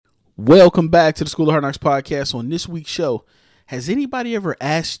Welcome back to the School of Hard Knocks podcast. On this week's show, has anybody ever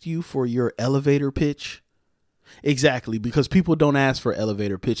asked you for your elevator pitch? Exactly, because people don't ask for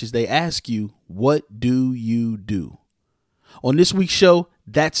elevator pitches. They ask you, what do you do? On this week's show,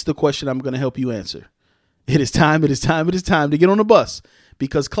 that's the question I'm going to help you answer. It is time to get on the bus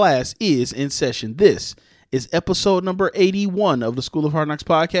because class is in session. This is episode number 81 of the School of Hard Knocks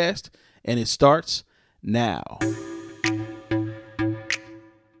podcast, and it starts now.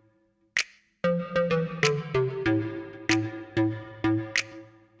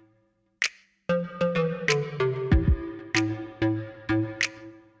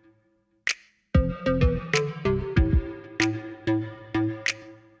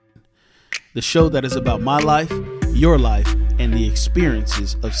 The show that is about my life, your life, and the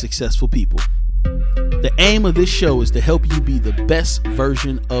experiences of successful people. The aim of this show is to help you be the best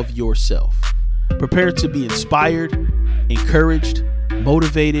version of yourself. Prepare to be inspired, encouraged,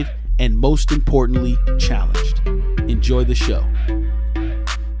 motivated, and most importantly, challenged. Enjoy the show.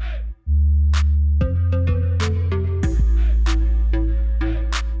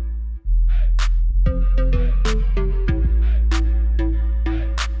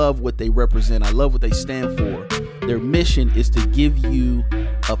 Love what they represent. I love what they stand for. Their mission is to give you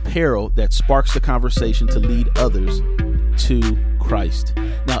apparel that sparks the conversation to lead others to Christ.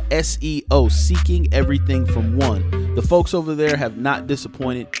 Now, SEO, seeking everything from one. The folks over there have not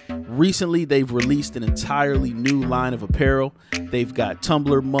disappointed. Recently, they've released an entirely new line of apparel. They've got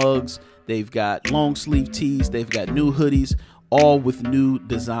tumbler mugs. They've got long sleeve tees. They've got new hoodies, all with new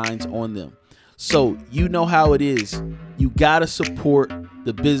designs on them. So you know how it is. You got to support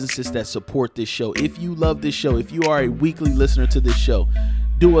the businesses that support this show. If you love this show, if you are a weekly listener to this show,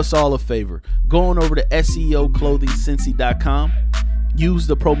 do us all a favor. Go on over to SEOclothingcincy.com. Use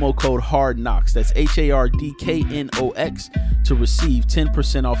the promo code HARDKNOCKS, that's HARDKNOX, to receive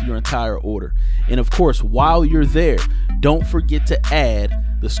 10% off your entire order. And of course, while you're there, don't forget to add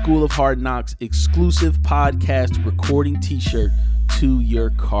the School of Hard Knocks exclusive podcast recording t-shirt to your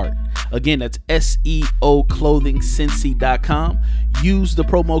cart. Again, that's SEOclothingcincy.com. Use the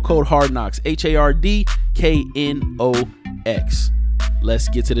promo code HARDKNOCKS, HARDKNOX. Let's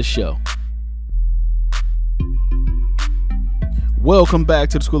get to the show. Welcome back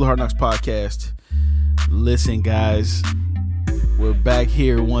to the School of Hard Knocks podcast. Listen, guys, we're back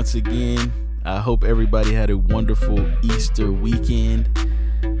here once again. I hope everybody had a wonderful Easter weekend.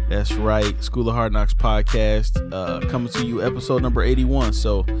 That's right. School of Hard Knocks podcast coming to you episode number 81.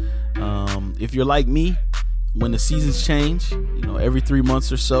 So if you're like me, when the seasons change, every 3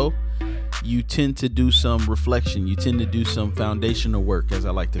 months or so, you tend to do some reflection. You tend to do some foundational work, as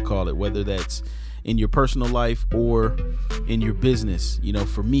I like to call it, whether that's in your personal life or in your business.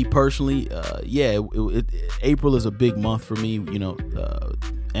 For me personally, April is a big month for me, wedding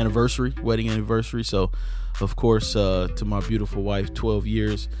anniversary. So of course, to my beautiful wife, 12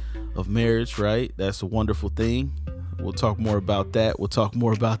 years of marriage, right? That's a wonderful thing. We'll talk more about that. We'll talk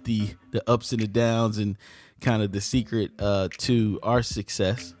more about the ups and the downs and kind of the secret to our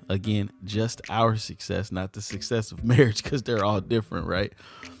success. Again, just our success, not the success of marriage, because they're all different, right?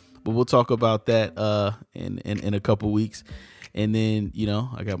 But we'll talk about that in a couple weeks. And then,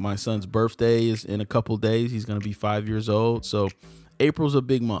 I got my son's birthday is in a couple days. He's going to be 5 years old. So April's a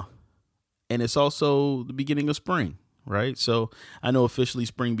big month. And it's also the beginning of spring, right? So I know officially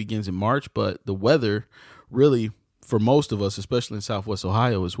spring begins in March, but the weather really, for most of us, especially in Southwest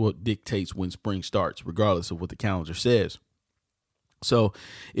Ohio, is what dictates when spring starts, regardless of what the calendar says. So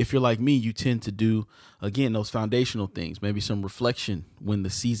if you're like me, you tend to do, again, those foundational things, maybe some reflection when the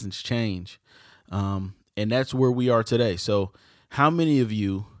seasons change. And that's where we are today. So how many of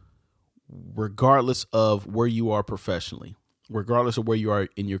you, regardless of where you are professionally, regardless of where you are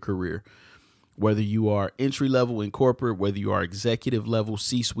in your career, whether you are entry level in corporate, whether you are executive level,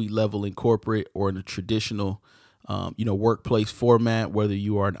 C-suite level in corporate, or in a traditional, workplace format, whether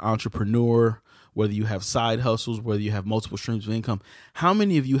you are an entrepreneur, whether you have side hustles, whether you have multiple streams of income, how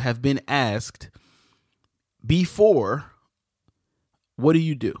many of you have been asked before, what do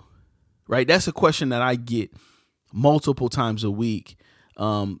you do? Right? That's a question that I get multiple times a week,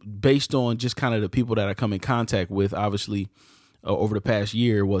 based on just kind of the people that I come in contact with. Obviously, over the past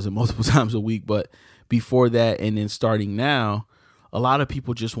year, it wasn't multiple times a week, but before that, and then starting now, a lot of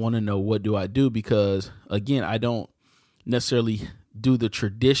people just want to know, what do I do? Because again, I don't necessarily do the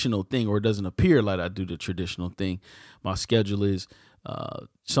traditional thing, or it doesn't appear like I do the traditional thing. My schedule is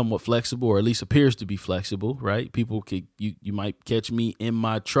somewhat flexible, or at least appears to be flexible, right? People could, you might catch me in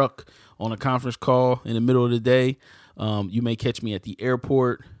my truck on a conference call in the middle of the day. You may catch me at the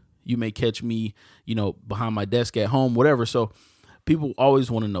airport. You may catch me, behind my desk at home, whatever. So People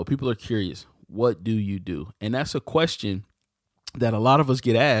always want to know. People are curious. What do you do? And that's a question that a lot of us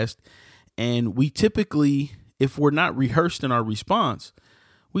get asked. And we typically, if we're not rehearsed in our response,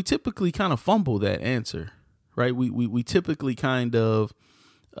 we typically kind of fumble that answer, right? We typically kind of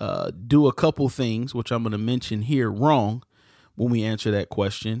do a couple things, which I'm going to mention here, wrong when we answer that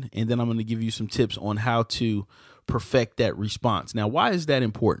question. And then I'm going to give you some tips on how to perfect that response. Now, why is that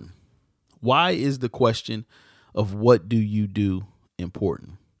important? Why is the question of what do you do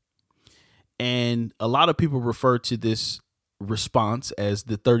important? And a lot of people refer to this response as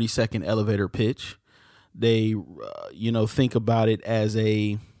the 30-second elevator pitch. They, think about it as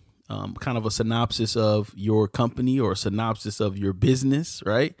a kind of a synopsis of your company or a synopsis of your business,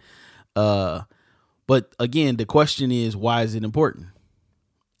 right? But again, the question is, why is it important?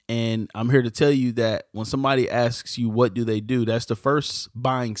 And I'm here to tell you that when somebody asks you, what do they do? That's the first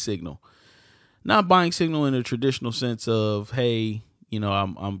buying signal. Not buying signal in a traditional sense of, hey,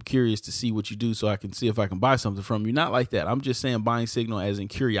 I'm curious to see what you do so I can see if I can buy something from you. Not like that. I'm just saying buying signal as in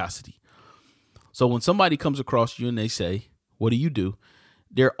curiosity. So when somebody comes across you and they say, what do you do?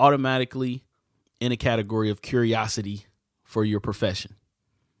 They're automatically in a category of curiosity for your profession.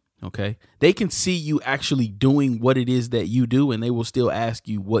 Okay. They can see you actually doing what it is that you do, and they will still ask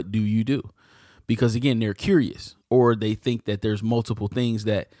you, what do you do? Because again, they're curious, or they think that there's multiple things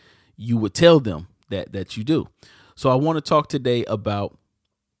that you would tell them that you do. So I want to talk today about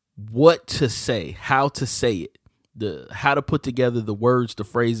what to say, how to say it, how to put together the words, the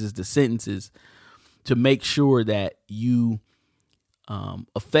phrases, the sentences to make sure that you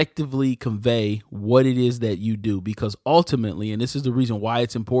effectively convey what it is that you do. Because ultimately, and this is the reason why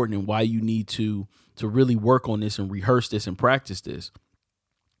it's important and why you need to really work on this and rehearse this and practice this.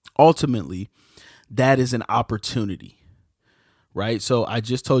 Ultimately, that is an opportunity, right? So I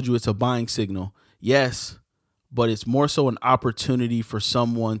just told you it's a buying signal. Yes, but it's more so an opportunity for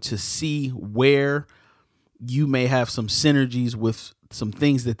someone to see where you may have some synergies with some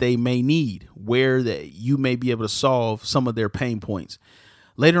things that they may need, where that you may be able to solve some of their pain points.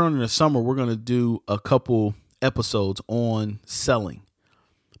 Later on in the summer, we're going to do a couple episodes on selling,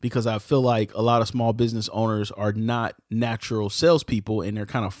 because I feel like a lot of small business owners are not natural salespeople and they're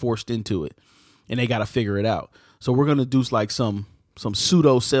kind of forced into it and they got to figure it out. So we're going to do like some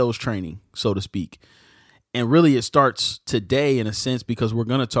pseudo sales training, so to speak. And really it starts today in a sense, because we're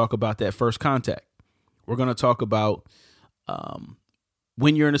going to talk about that first contact. We're going to talk about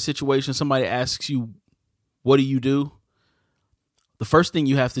when you're in a situation, somebody asks you, what do you do? The first thing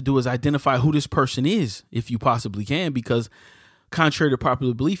you have to do is identify who this person is, if you possibly can, because contrary to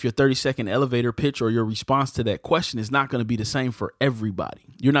popular belief, your 30-second elevator pitch or your response to that question is not going to be the same for everybody.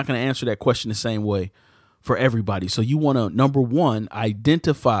 You're not going to answer that question the same way for everybody. So you want to, number one,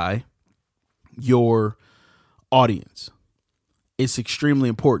 identify your audience. It's extremely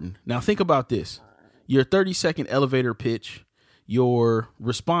important. Now think about this. Your 30-second elevator pitch, your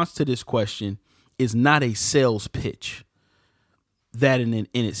response to this question is not a sales pitch. That in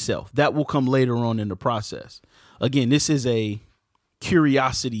itself, that will come later on in the process. Again, this is a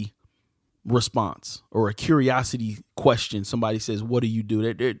curiosity response or a curiosity question. Somebody says, what do you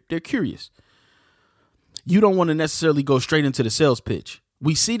do? They're curious. You don't want to necessarily go straight into the sales pitch.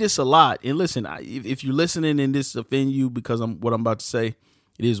 We see this a lot. And listen, if you're listening and this offend you because what I'm about to say,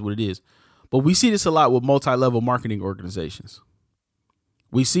 it is what it is. But we see this a lot with multi-level marketing organizations.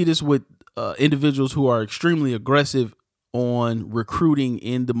 We see this with individuals who are extremely aggressive on recruiting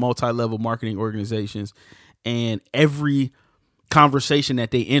in the multi-level marketing organizations, and every conversation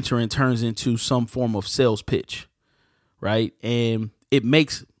that they enter in turns into some form of sales pitch, right? And it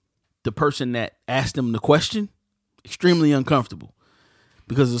makes the person that asked them the question extremely uncomfortable,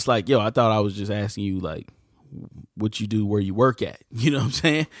 because it's like, yo, I thought I was just asking you like what you do, where you work at, you know what I'm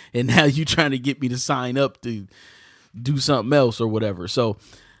saying? And now you trying to get me to sign up to do something else or whatever. So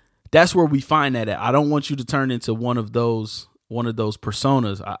that's where we find that at. I don't want you to turn into one of those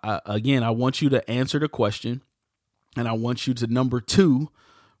personas. I want you to answer the question, and I want you to, number two,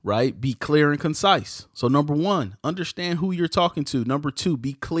 right, be clear and concise. So number one, understand who you're talking to. Number two,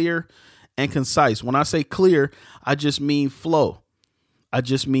 be clear and concise. When I say clear, I just mean flow. I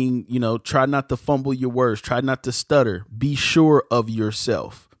just mean, try not to fumble your words. Try not to stutter. Be sure of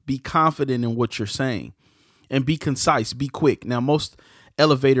yourself. Be confident in what you're saying, and be concise. Be quick. Now, most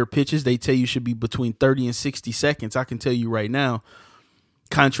elevator pitches, they tell you should be between 30 and 60 seconds. I can tell you right now,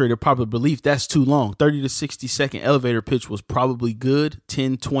 contrary to popular belief, that's too long. 30 to 60 second elevator pitch was probably good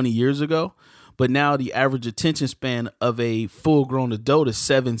 10, 20 years ago. But now the average attention span of a full grown adult is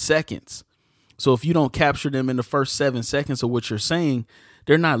 7 seconds. So if you don't capture them in the first 7 seconds of what you're saying,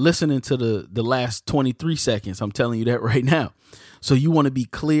 they're not listening to the last 23 seconds. I'm telling you that right now. So you want to be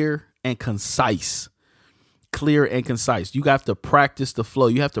clear and concise. Clear and concise. You have to practice the flow.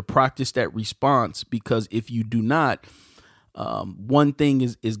 You have to practice that response, because if you do not, one thing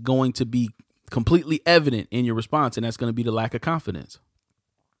is going to be completely evident in your response, and that's going to be the lack of confidence.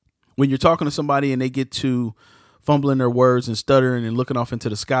 When you're talking to somebody and they get to fumbling their words and stuttering and looking off into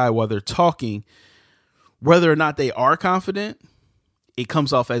the sky while they're talking, whether or not they are confident, it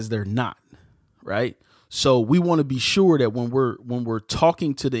comes off as they're not, right? So we want to be sure that when we're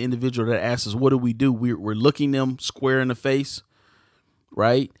talking to the individual that asks us, what do? We're looking them square in the face,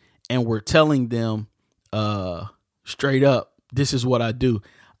 right? And we're telling them straight up, this is what I do.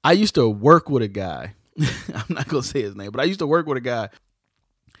 I used to work with a guy. I'm not going to say his name, but I used to work with a guy.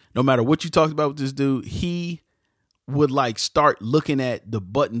 No matter what you talked about with this dude, he would like start looking at the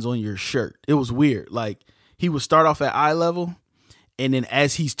buttons on your shirt. It was weird. Like he would start off at eye level, and then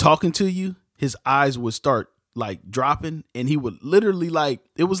as he's talking to you, his eyes would start like dropping, and he would literally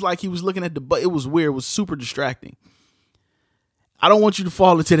it was like he was looking at the butt. It was weird. It was super distracting. I don't want you to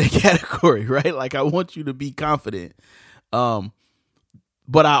fall into that category, right? Like I want you to be confident.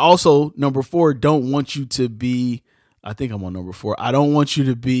 But I also, number 4, don't want you to be, I think I'm on number 4. I don't want you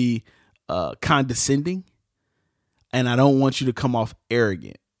to be condescending, and I don't want you to come off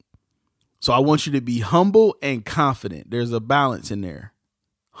arrogant. So I want you to be humble and confident. There's a balance in there.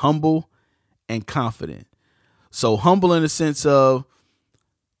 Humble and confident. So humble in the sense of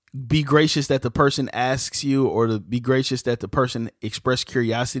be gracious that the person asks you, or to be gracious that the person express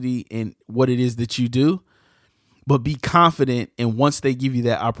curiosity in what it is that you do. But be confident, and once they give you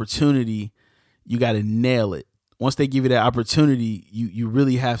that opportunity, you got to nail it. Once they give you that opportunity, you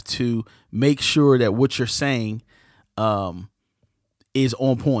really have to make sure that what you're saying is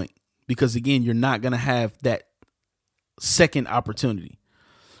on point, because again, you're not going to have that second opportunity.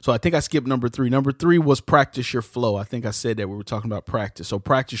 So I think I skipped number 3. Number 3 was practice your flow. I think I said that we were talking about practice. So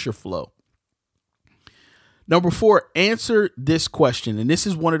practice your flow. Number 4, answer this question. And this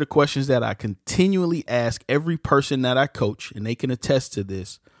is one of the questions that I continually ask every person that I coach, and they can attest to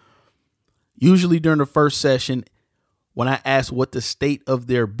this. Usually during the first session, when I ask what the state of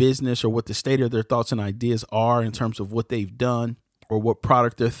their business or what the state of their thoughts and ideas are in terms of what they've done or what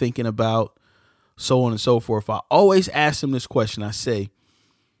product they're thinking about, so on and so forth, I always ask them this question. I say,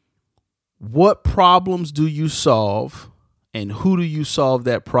 what problems do you solve, and who do you solve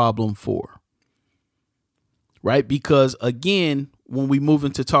that problem for? Right? Because again, when we move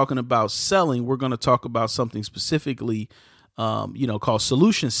into talking about selling, we're going to talk about something specifically, called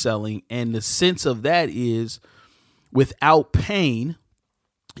solution selling. And the sense of that is without pain,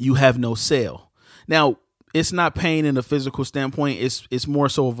 you have no sale. Now, it's not pain in a physical standpoint. It's more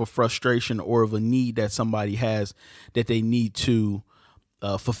so of a frustration or of a need that somebody has that they need to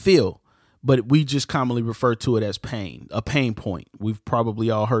fulfill. But we just commonly refer to it as pain, a pain point. We've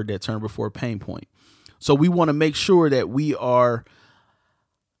probably all heard that term before, pain point. So we want to make sure that we are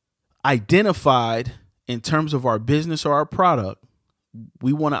identified in terms of our business or our product.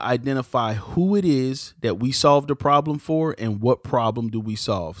 We want to identify who it is that we solve the problem for, and what problem do we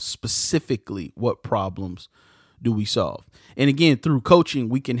solve? Specifically, what problems do we solve? And again, through coaching,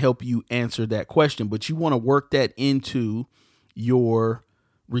 we can help you answer that question, but you want to work that into your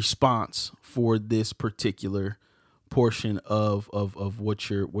response for this particular portion of what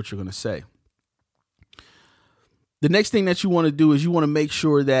you're going to say. The next thing that you want to do is you want to make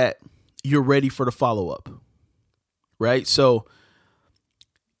sure that you're ready for the follow-up, right? So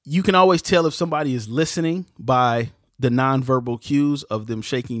you can always tell if somebody is listening by the nonverbal cues of them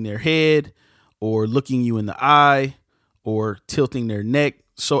shaking their head or looking you in the eye or tilting their neck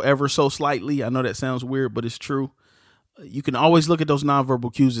so ever so slightly. I know that sounds weird, but it's true. You can always look at those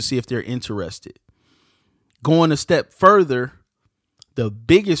nonverbal cues to see if they're interested. Going a step further, the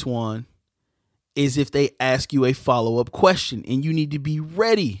biggest one is if they ask you a follow-up question, and you need to be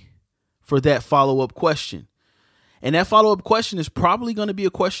ready for that follow-up question. And that follow-up question is probably going to be a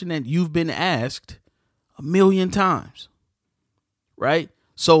question that you've been asked 1,000,000 times, right?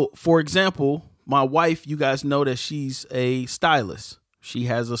 So, for example, my wife, you guys know that she's a stylist. She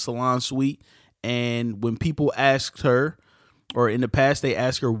has a salon suite, and when people asked her, or in the past, they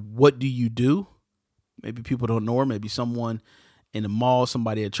ask her, what do you do? Maybe people don't know her, maybe someone in the mall,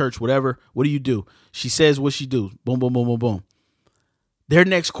 somebody at church, whatever. What do you do? She says what she do. Boom, boom, boom, boom, boom. Their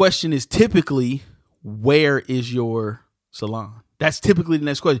next question is typically, where is your salon? That's typically the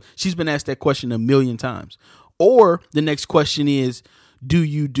next question. She's been asked that question 1,000,000 times. Or the next question is, do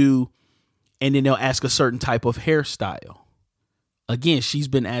you do, and then they'll ask a certain type of hairstyle. Again, she's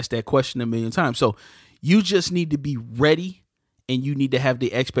been asked that question 1,000,000 times. So you just need to be ready and you need to have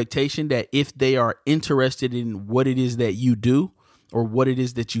the expectation that if they are interested in what it is that you do or what it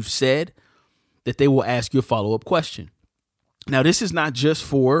is that you've said, that they will ask you a follow-up question. Now, this is not just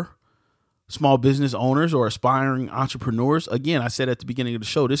for small business owners or aspiring entrepreneurs. Again, I said at the beginning of the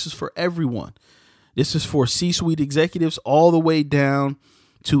show, this is for everyone. This is for C-suite executives all the way down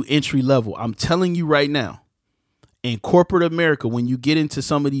to entry level. I'm telling you right now, in corporate America, when you get into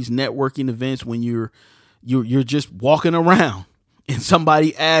some of these networking events, when you're just walking around and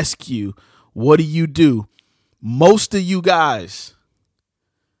somebody asks you, what do you do? Most of you guys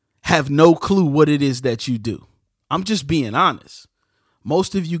have no clue what it is that you do. I'm just being honest.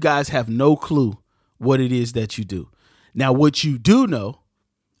 Most of you guys have no clue what it is that you do. Now, what you do know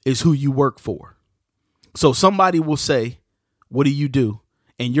is who you work for. So somebody will say, what do you do?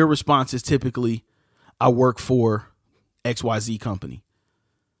 And your response is typically, I work for XYZ company.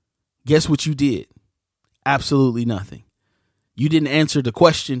 Guess what you did? Absolutely nothing. You didn't answer the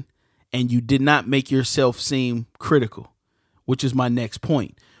question, and you did not make yourself seem critical, which is my next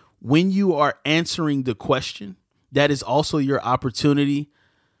point. When you are answering the question, that is also your opportunity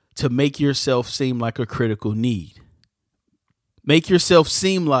to make yourself seem like a critical need. Make yourself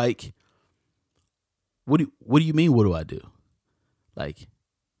seem like, what do you mean? What do I do? Like,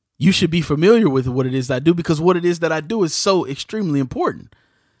 you should be familiar with what it is I do, because what it is that I do is so extremely important.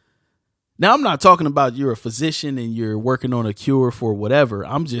 Now, I'm not talking about you're a physician and you're working on a cure for whatever.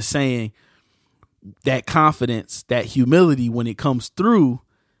 I'm just saying that confidence, that humility, when it comes through,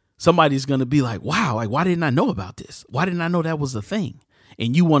 somebody's going to be like, wow, like, why didn't I know about this? Why didn't I know that was a thing?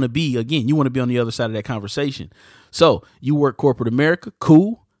 And you want to be, again, you want to be on the other side of that conversation. So you work corporate America.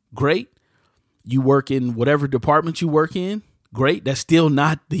 Cool. Great. You work in whatever department you work in. Great. That's still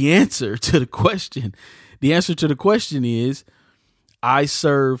not the answer to the question. The answer to the question is, I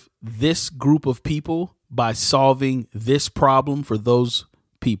serve this group of people by solving this problem for those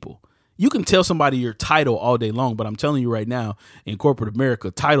people. You can tell somebody your title all day long, but I'm telling you right now, in corporate America,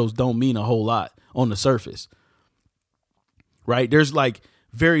 titles don't mean a whole lot on the surface, right? There's like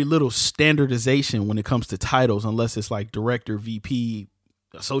very little standardization when it comes to titles, unless it's like director, VP,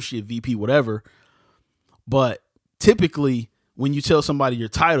 associate VP, whatever. But typically, when you tell somebody your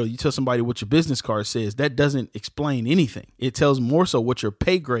title, you tell somebody what your business card says, that doesn't explain anything. It tells more so what your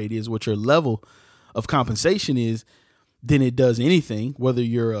pay grade is, what your level of compensation is, than it does anything. Whether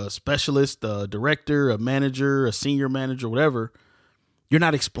you're a specialist, a director, a manager, a senior manager, whatever, you're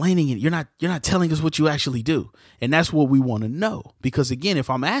not explaining it. You're not telling us what you actually do. And that's what we want to know. Because again, if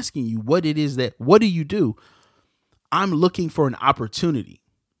I'm asking you what it is what do you do? I'm looking for an opportunity,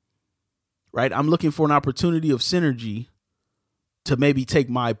 right? I'm looking for an opportunity of synergy to maybe take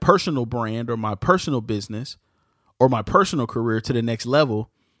my personal brand or my personal business or my personal career to the next level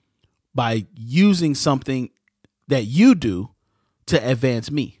by using something that you do to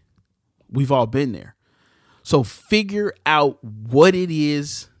advance me. We've all been there. So figure out what it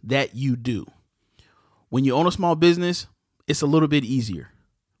is that you do. When you own a small business, it's a little bit easier,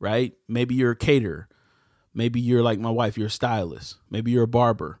 right? Maybe you're a caterer. Maybe you're like my wife, you're a stylist. Maybe you're a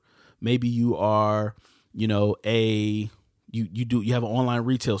barber. Maybe you are, you have an online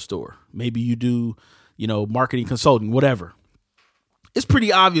retail store. Maybe you do, marketing consulting, whatever. It's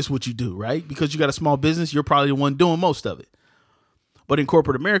pretty obvious what you do, right? Because you got a small business, you're probably the one doing most of it. But in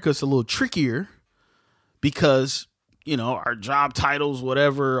corporate America, it's a little trickier because, our job titles,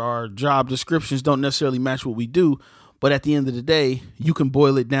 whatever, our job descriptions don't necessarily match what we do. But at the end of the day, you can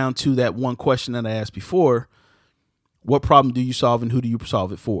boil it down to that one question that I asked before. What problem do you solve and who do you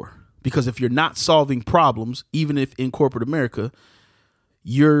solve it for? Because if you're not solving problems, even if in corporate America,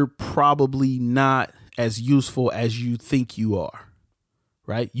 you're probably not as useful as you think you are,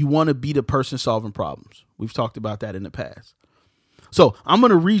 right? You want to be the person solving problems. We've talked about that in the past. So I'm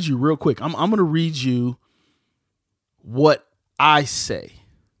going to read you real quick. I'm going to read you what I say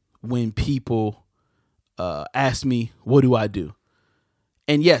when people ask me, what do I do?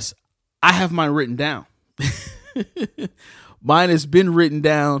 And yes, I have mine written down. Mine has been written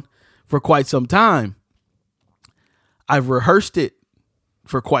down for quite some time. I've rehearsed it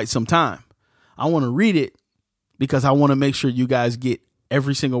for quite some time. I want to read it because I want to make sure you guys get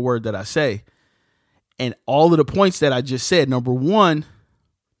every single word that I say. And all of the points that I just said, number one,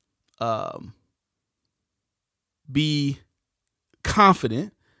 be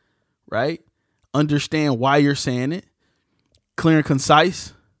confident, right? Understand why you're saying it. Clear and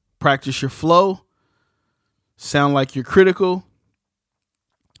concise. Practice your flow. Sound like you're critical.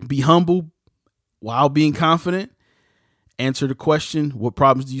 Be humble while being confident. Answer the question, what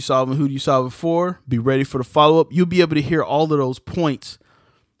problems do you solve and who do you solve it for? Be ready for the follow-up. You'll be able to hear all of those points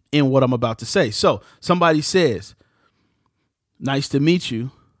in what I'm about to say. So somebody says, Nice to meet you.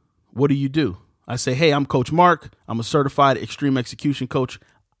 What do you do? I say, hey, I'm Coach Mark. I'm a certified extreme execution coach.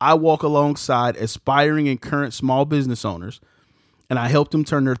 I walk alongside aspiring and current small business owners, and I help them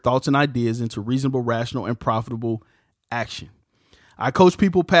turn their thoughts and ideas into reasonable, rational, and profitable action. I coach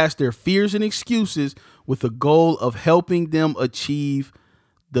people past their fears and excuses with the goal of helping them achieve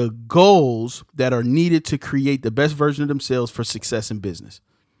the goals that are needed to create the best version of themselves for success in business.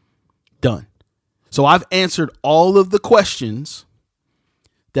 Done. So I've answered all of the questions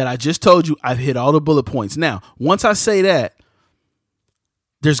that I just told you. I've hit all the bullet points. Now, once I say that,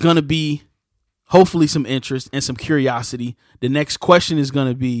 there's going to be hopefully some interest and some curiosity. The next question is going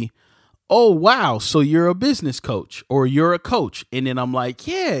to be, oh, wow, so you're a business coach or you're a coach. And then I'm like,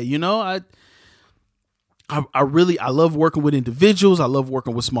 yeah, you know, I love working with individuals. I love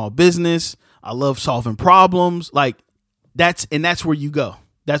working with small business. I love solving problems. Like that's where you go.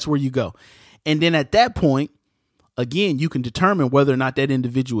 That's where you go. And then at that point, again, you can determine whether or not that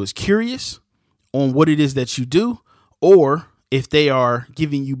individual is curious on what it is that you do, or if they are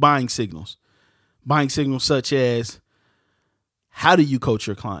giving you buying signals such as, how do you coach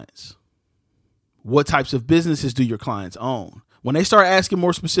your clients? What types of businesses do your clients own? When they start asking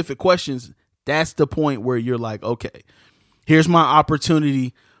more specific questions, that's the point where you're like, okay, here's my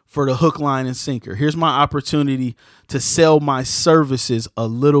opportunity for the hook, line, and sinker. Here's my opportunity to sell my services a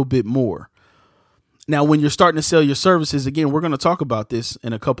little bit more. Now, when you're starting to sell your services, again, we're going to talk about this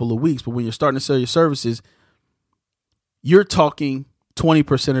in a couple of weeks, but when you're starting to sell your services, you're talking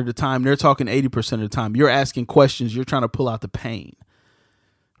 20% of the time. They're talking 80% of the time. You're asking questions. You're trying to pull out the pain,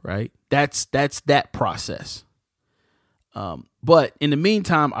 right? That's that process. But in the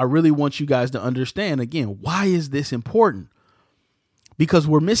meantime, I really want you guys to understand, again, why is this important? Because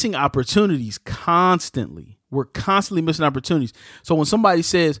we're missing opportunities constantly. We're constantly missing opportunities. So when somebody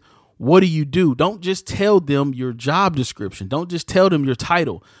says, what do you do? Don't just tell them your job description. Don't just tell them your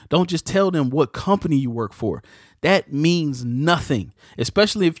title. Don't just tell them what company you work for. That means nothing,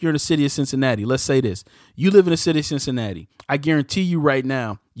 especially if you're in the city of Cincinnati. Let's say this. You live in the city of Cincinnati. I guarantee you right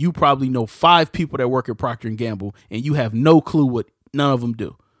now, you probably know 5 people that work at Procter & Gamble, and you have no clue what none of them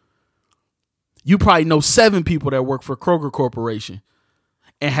do. You probably know 7 people that work for Kroger Corporation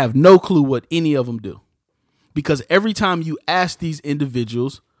and have no clue what any of them do. Because every time you ask these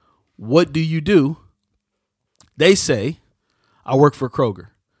individuals, what do you do? They say, I work for Kroger.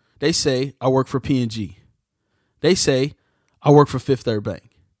 They say, I work for P&G. They say, I work for Fifth Third Bank.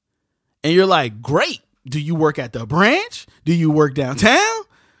 And you're like, great. Do you work at the branch? Do you work downtown?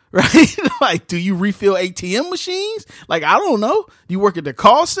 Right? Like, do you refill ATM machines? Like, I don't know. Do you work at the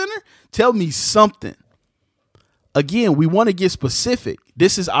call center? Tell me something. Again, we want to get specific.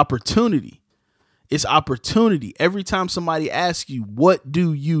 This is opportunity. It's opportunity. Every time somebody asks you, what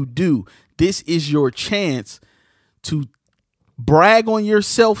do you do? This is your chance to brag on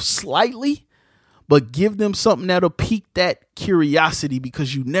yourself slightly, but give them something that'll pique that curiosity,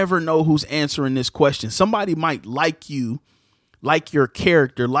 because you never know who's answering this question. Somebody might like you, like your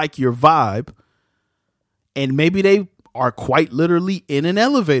character, like your vibe, and maybe they are quite literally in an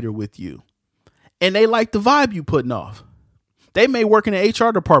elevator with you, and they like the vibe you putting off. They may work in the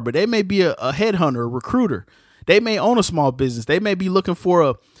HR department. They may be a headhunter, a recruiter. They may own a small business. They may be looking for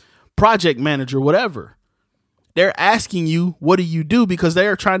a project manager, whatever. They're asking you, what do you do? Because they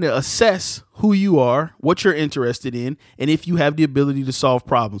are trying to assess who you are, what you're interested in, and if you have the ability to solve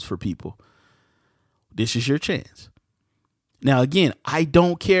problems for people. This is your chance. Now, again, I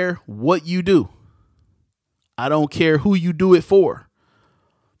don't care what you do. I don't care who you do it for.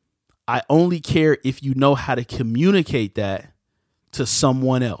 I only care if you know how to communicate that to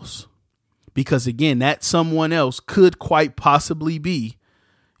someone else. Because again, that someone else could quite possibly be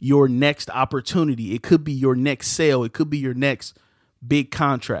your next opportunity. It could be your next sale. It could be your next big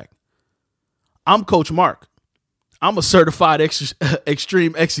contract. I'm Coach Mark. I'm a certified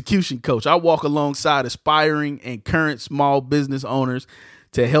extreme execution coach. I walk alongside aspiring and current small business owners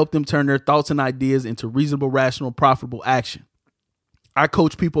to help them turn their thoughts and ideas into reasonable, rational, profitable action. I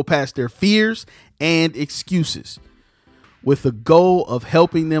coach people past their fears and excuses with the goal of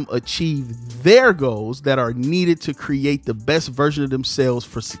helping them achieve their goals that are needed to create the best version of themselves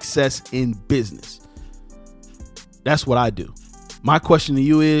for success in business. That's what I do. My question to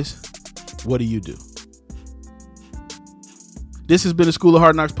you is, what do you do? This has been the School of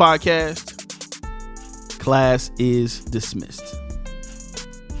Hard Knocks podcast. Class is dismissed.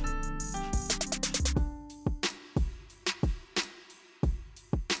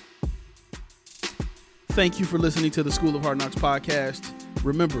 Thank you for listening to the School of Hard Knocks podcast.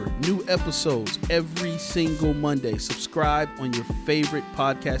 Remember, new episodes every single Monday. Subscribe on your favorite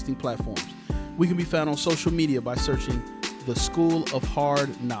podcasting platforms. We can be found on social media by searching The School of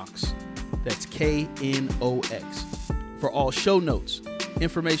Hard Knocks. That's KNOX. For all show notes,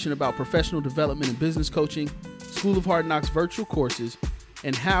 information about professional development and business coaching, School of Hard Knocks virtual courses,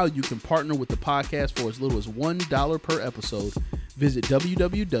 and how you can partner with the podcast for as little as $1 per episode, visit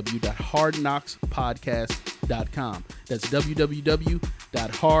www.hardknockspodcast.com. That's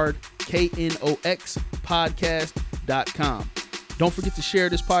www.hardknoxpodcast.com. Don't forget to share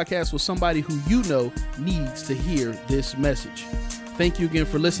this podcast with somebody who you know needs to hear this message. Thank you again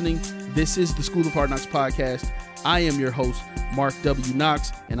for listening. This is the School of Hard Knocks podcast. I am your host, Mark W.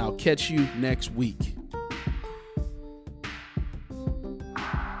 Knox, and I'll catch you next week.